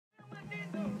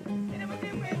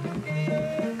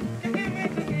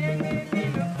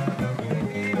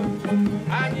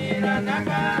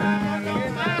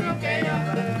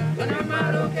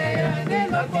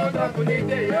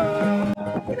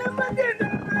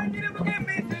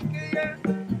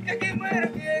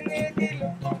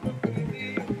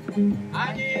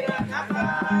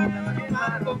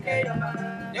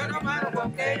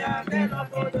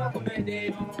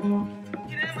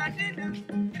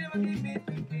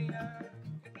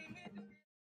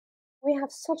We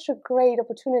have such a great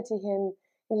opportunity here in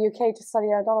the UK to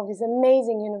study at all of these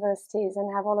amazing universities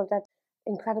and have all of that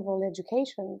incredible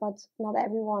education, but not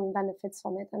everyone benefits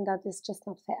from it, and that is just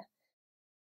not fair.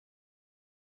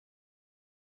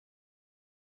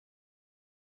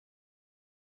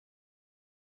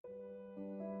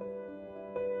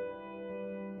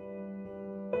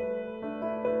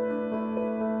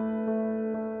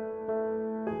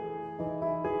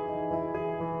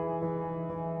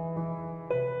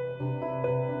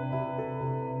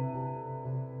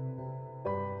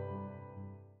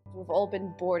 We've all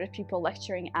been bored of people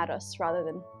lecturing at us rather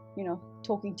than,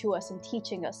 talking to us and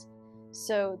teaching us.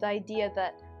 So the idea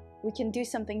that we can do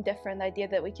something different, the idea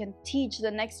that we can teach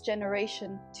the next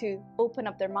generation to open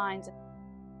up their minds.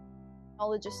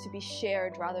 Knowledge is to be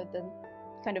shared rather than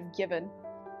kind of given.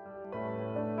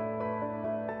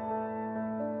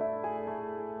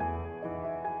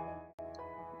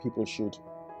 People should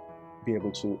be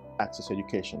able to access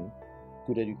education,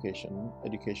 good education,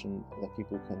 education that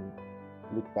people can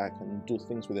look back and do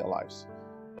things with their lives.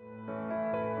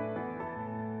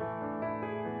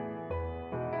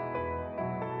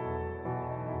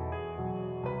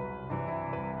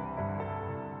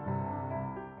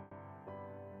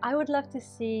 I would love to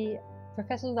see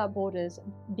Professors Without Borders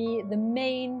be the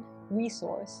main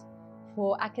resource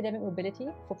for academic mobility,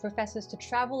 for professors to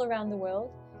travel around the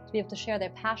world, to be able to share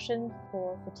their passion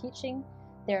for teaching,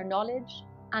 their knowledge,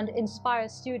 and inspire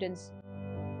students